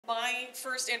my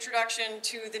first introduction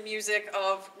to the music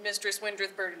of Mistress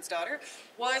Wyndreth Berginsdottir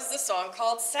was the song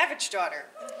called Savage Daughter.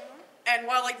 And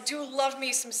while I do love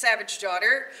me some Savage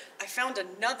Daughter, I found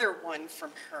another one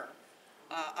from her.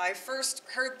 I first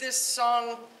heard this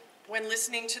song when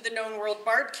listening to the Known World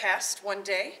Bardcast one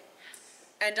day,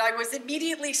 and I was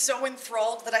immediately so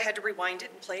enthralled that I had to rewind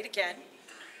it and play it again.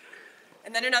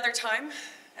 And then another time,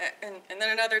 and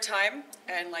then another time,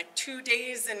 and like 2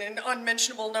 days and an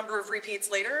unmentionable number of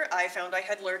repeats later, I found I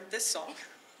had learned this song.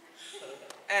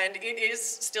 And it is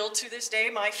still to this day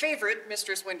my favorite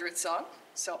Mistress Wyndreth song,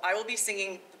 so I will be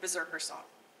singing the Berserker song.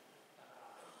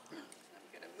 I'm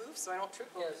gonna move so I don't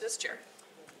trip over this chair.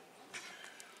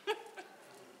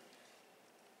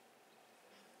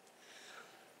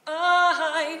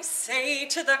 I say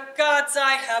to the gods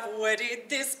I have wedded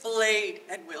this blade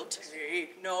and will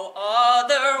take no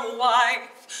other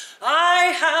wife.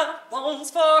 I have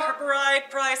bones for her bride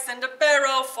price and a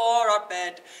barrow for our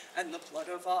bed and the blood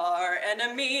of our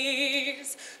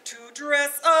enemies to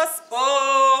dress us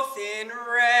both in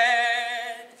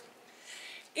red.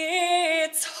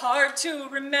 It's hard to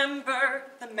remember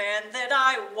the man that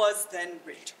I was then,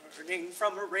 returning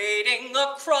from raiding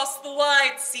across the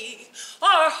wide sea,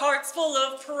 our hearts full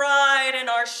of pride and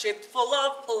our ship full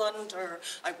of plunder.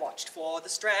 I watched for the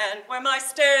strand where my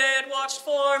stead watched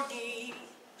for me.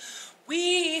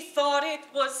 We thought it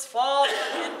was fall,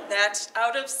 and that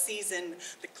out of season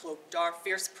the cloaked our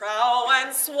fierce prow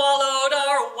and swallowed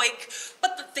our wake.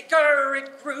 But the thicker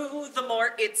it grew, the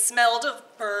more it smelled of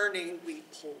burning. We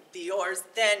pulled the oars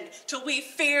then till we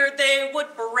feared they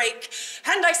would break.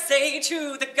 And I say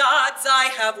to the gods,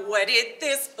 I have wedded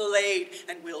this blade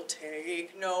and will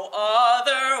take no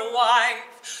other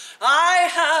wife. I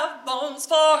have bones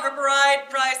for her bride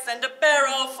price and a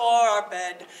barrow for our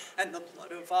bed and the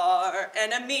blood of our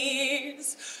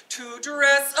enemies to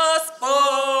dress us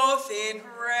both in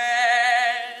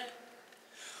red.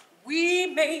 We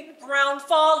made ground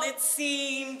fall, it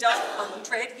seemed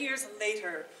 100 years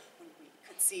later. When we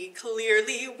could see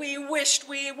clearly, we wished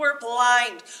we were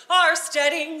blind. Our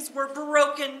steadings were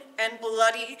broken and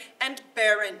bloody and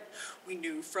barren. We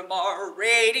knew from our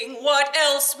raiding what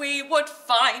else we would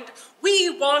find.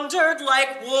 We wandered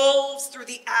like wolves through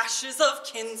the ashes of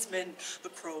kinsmen. The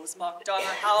crows mocked our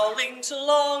howling to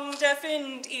long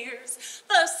deafened ears.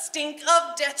 The stink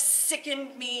of death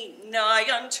sickened me nigh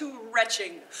unto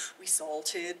retching. We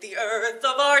salted the earth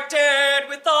of our dead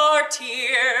with our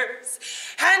tears.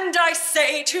 And I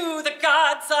say to the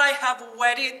gods, I have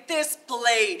wedded this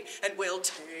blade and will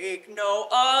take no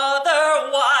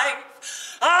other wife.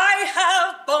 I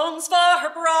have bones for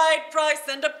her bride price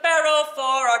and a barrow for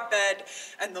our bed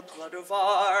and the blood of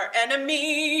our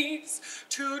enemies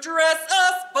to dress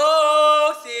us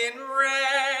both in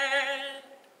red.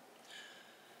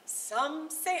 Some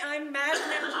say I'm mad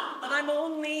now, but I'm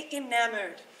only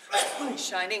enamored.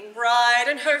 Shining bright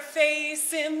and her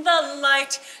face in the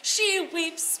light. She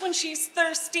weeps when she's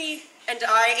thirsty, and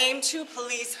I aim to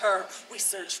please her. We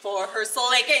search for her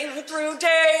slaking through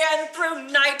day and through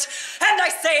night. And I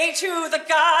say to the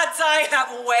gods, I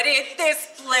have wedded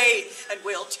this blade and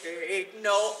will take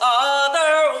no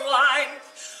other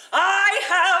wife. I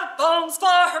have bones for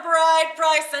her bride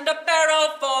price and a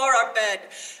barrow for our bed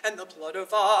and the blood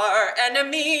of our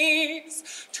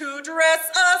enemies to dress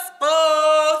us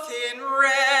both in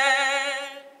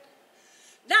red.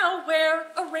 Now where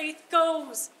a wraith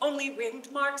goes, only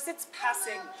wind marks its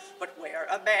passing. But where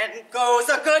a man goes,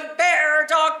 a good bear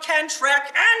dog can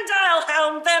track. And I'll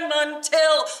hound them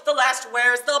until the last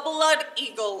wears the blood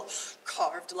eagle,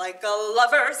 carved like a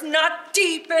lover's knot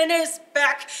deep in his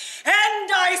back.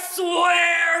 And I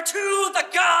swear to the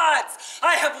gods,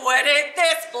 I have wedded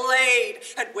this blade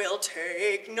and will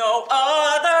take no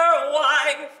other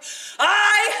wife.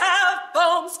 I have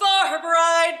bones for her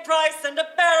bride price and a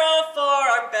barrow for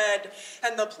our bed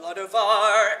and the blood of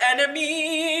our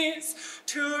enemies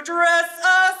to dress